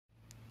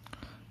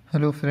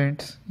Hello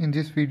friends, in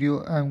this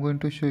video I am going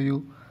to show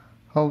you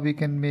how we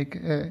can make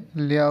a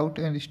layout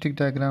and stick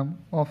diagram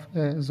of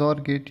a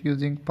XOR gate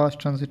using pass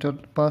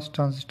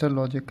transistor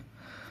logic.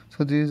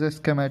 So this is a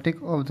schematic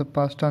of the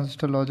pass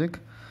transistor logic.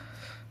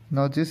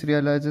 Now this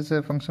realizes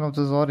a function of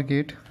the XOR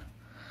gate.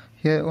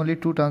 Here only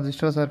two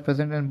transistors are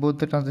present and both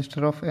the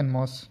transistor of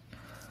NMOS.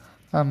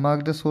 I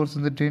marked the source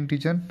in the drain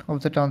region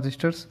of the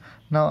transistors.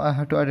 Now I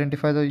have to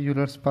identify the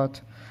Euler's path.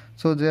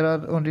 So there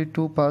are only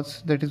two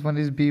paths, that is, one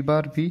is B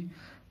bar B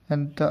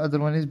and the other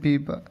one is B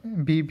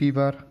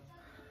bar.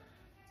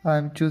 I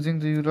am choosing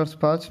the Euler's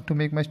path to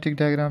make my stick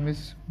diagram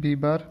is B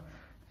bar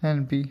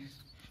and B.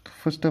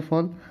 First of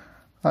all,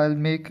 I'll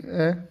make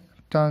a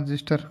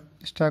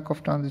stack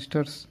of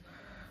transistors,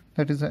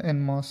 that is the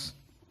NMOS.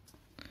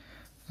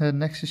 The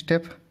next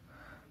step,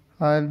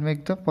 I'll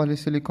make the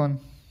polysilicon.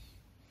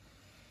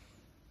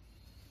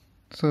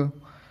 So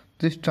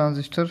this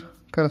transistor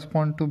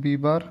corresponds to B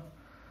bar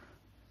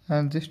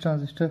and this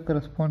transistor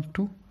corresponds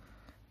to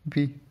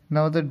B.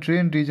 Now the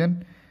drain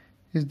region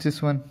is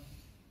this one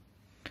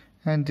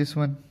and this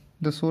one.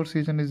 The source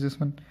region is this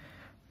one.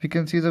 We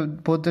can see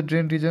that both the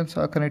drain regions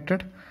are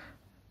connected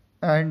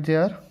and they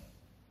are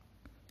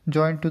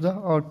joined to the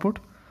output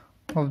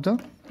of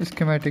the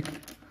schematic.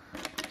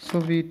 So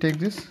we take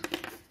this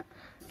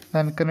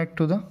and connect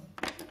to the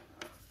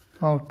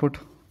output.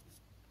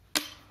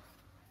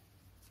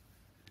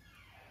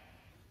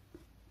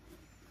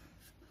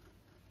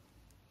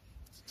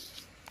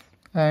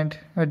 And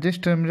at this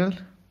terminal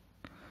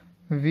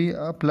we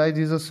apply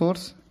this as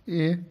source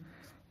A,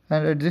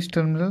 and at this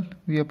terminal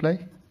we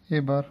apply A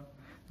bar.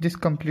 This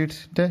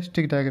completes the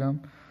stick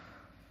diagram.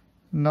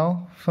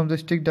 Now from the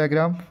stick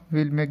diagram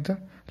we'll make the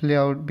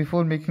layout.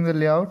 Before making the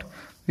layout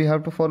we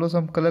have to follow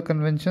some color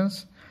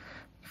conventions.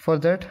 For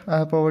that I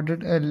have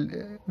provided a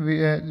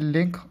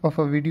link of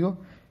a video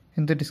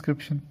in the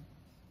description.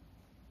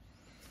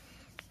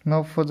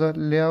 Now for the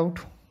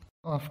layout,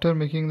 after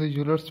making the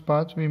Euler's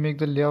path we make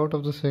the layout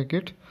of the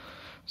circuit.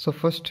 So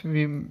first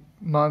we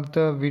mark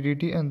the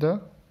VDD and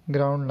the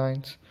ground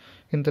lines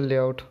in the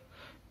layout.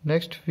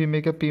 Next we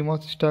make a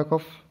PMOS stack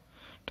of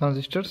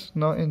transistors.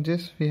 Now in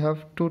this we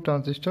have two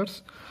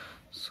transistors,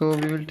 so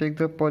we will take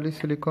the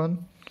polysilicon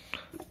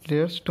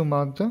layers to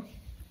mark the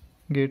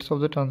gates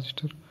of the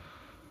transistor.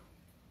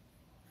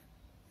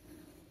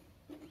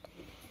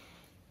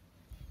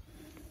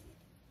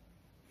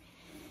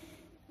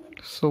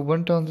 So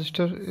one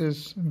transistor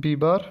is B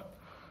bar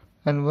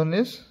and one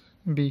is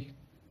B.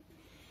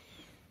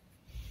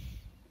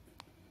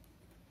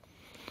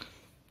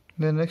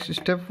 The next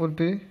step will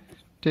be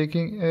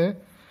taking a,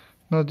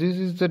 now this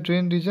is the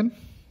drain region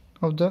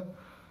of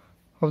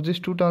these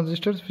two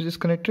transistors which is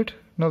connected.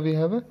 Now we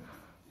have a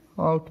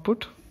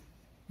output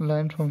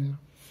line from here.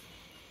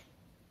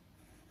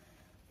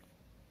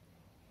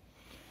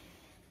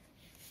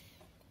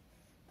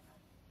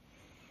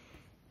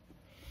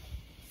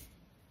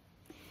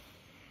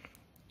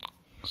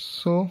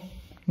 So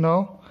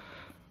now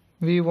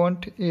we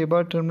want A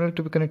bar terminal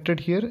to be connected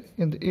here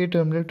and the A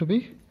terminal to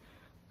be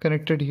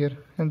connected here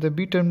and the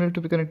B terminal to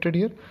be connected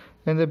here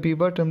and the B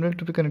bar terminal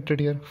to be connected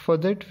here. For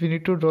that we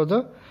need to draw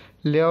the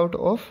layout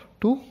of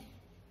two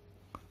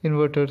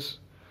inverters.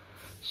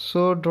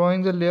 So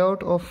drawing the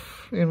layout of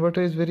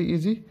inverter is very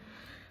easy.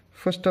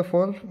 First of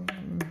all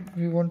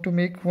we want to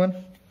make one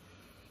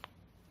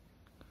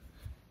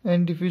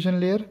N diffusion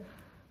layer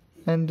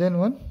and then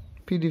one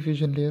P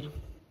diffusion layer.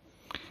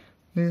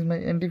 This is my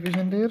N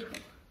diffusion layer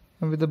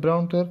and with the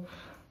brown color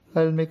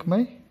I will make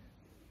my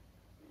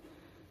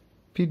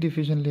P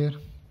diffusion layer.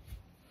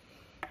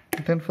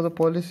 Then for the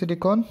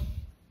polysilicon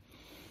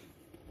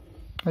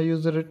I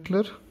use the red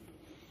color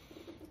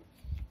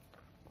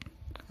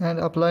and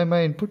apply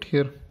my input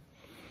here.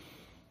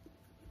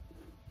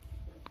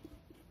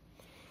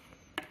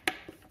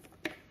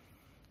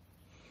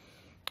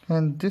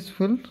 And this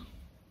will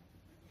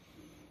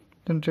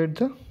generate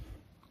the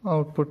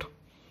output,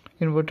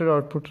 inverted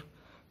output.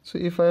 So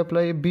if I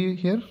apply a B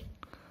here,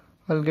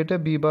 I'll get a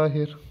B bar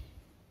here.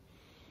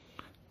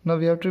 Now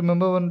we have to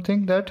remember one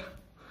thing, that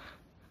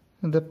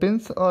the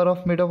pins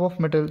are made up of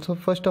metal. So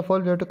first of all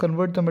we have to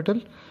convert the metal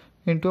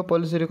into a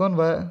polysilicon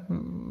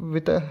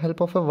with the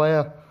help of a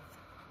wire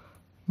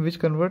which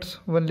converts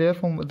one layer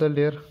from the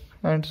layer.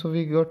 And so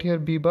we got here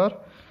B bar,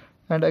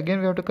 and again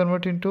we have to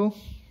convert into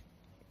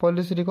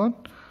polysilicon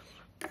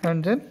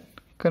and then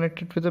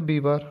connect it with a B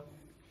bar.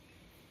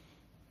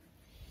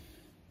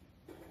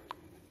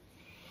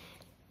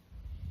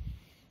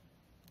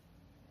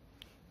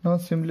 Now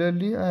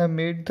similarly I have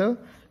made the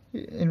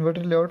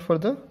inverter layout for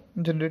the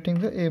generating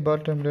the A bar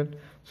terminal.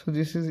 So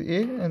this is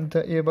A and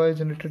the A bar is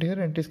generated here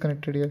and it is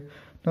connected here.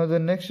 Now the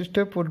next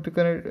step would be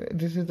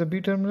this is the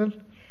B terminal.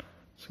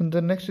 So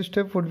the next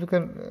step would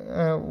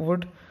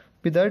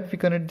be that we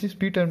connect this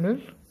B terminal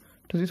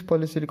to this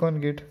polysilicon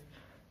gate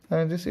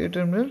and this A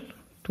terminal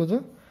to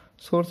the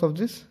source of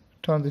this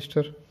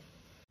transistor.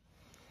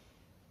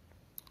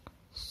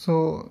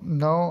 So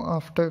now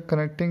after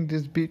connecting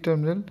this B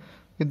terminal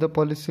with the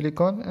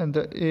polysilicon and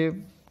the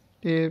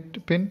A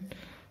pin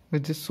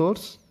with this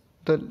source,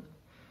 the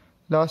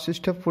last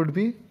step would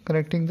be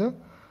connecting the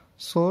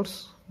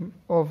source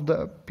of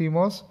the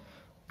PMOS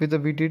with the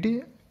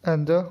VDD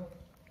and the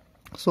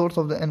source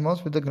of the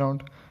NMOS with the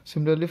ground.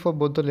 Similarly for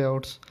both the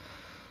layouts,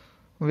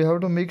 we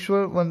have to make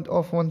sure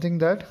one thing,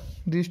 that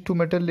these two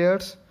metal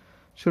layers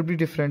should be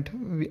different.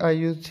 I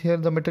used here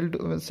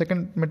the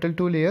second metal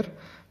 2 layer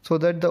so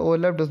that the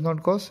overlap does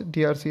not cause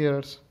DRC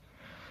errors.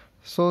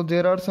 So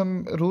there are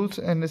some rules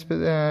and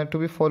to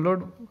be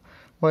followed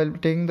while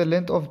taking the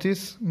length of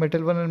this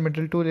metal 1 and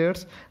metal 2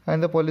 layers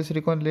and the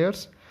polysilicon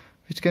layers,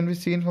 which can be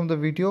seen from the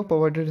video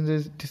provided in the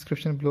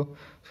description below.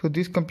 So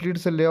this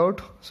completes the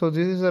layout. So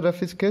this is a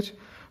rough sketch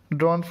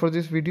drawn for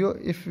this video.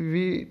 If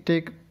we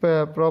take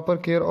proper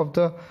care of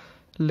the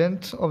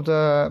length of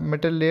the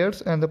metal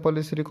layers and the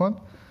polysilicon,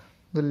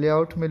 the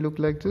layout may look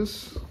like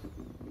this.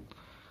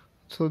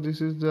 So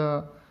this is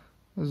the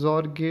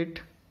XOR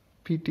gate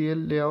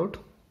PTL layout.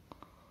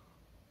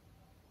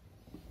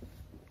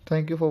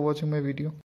 Thank you for watching my video.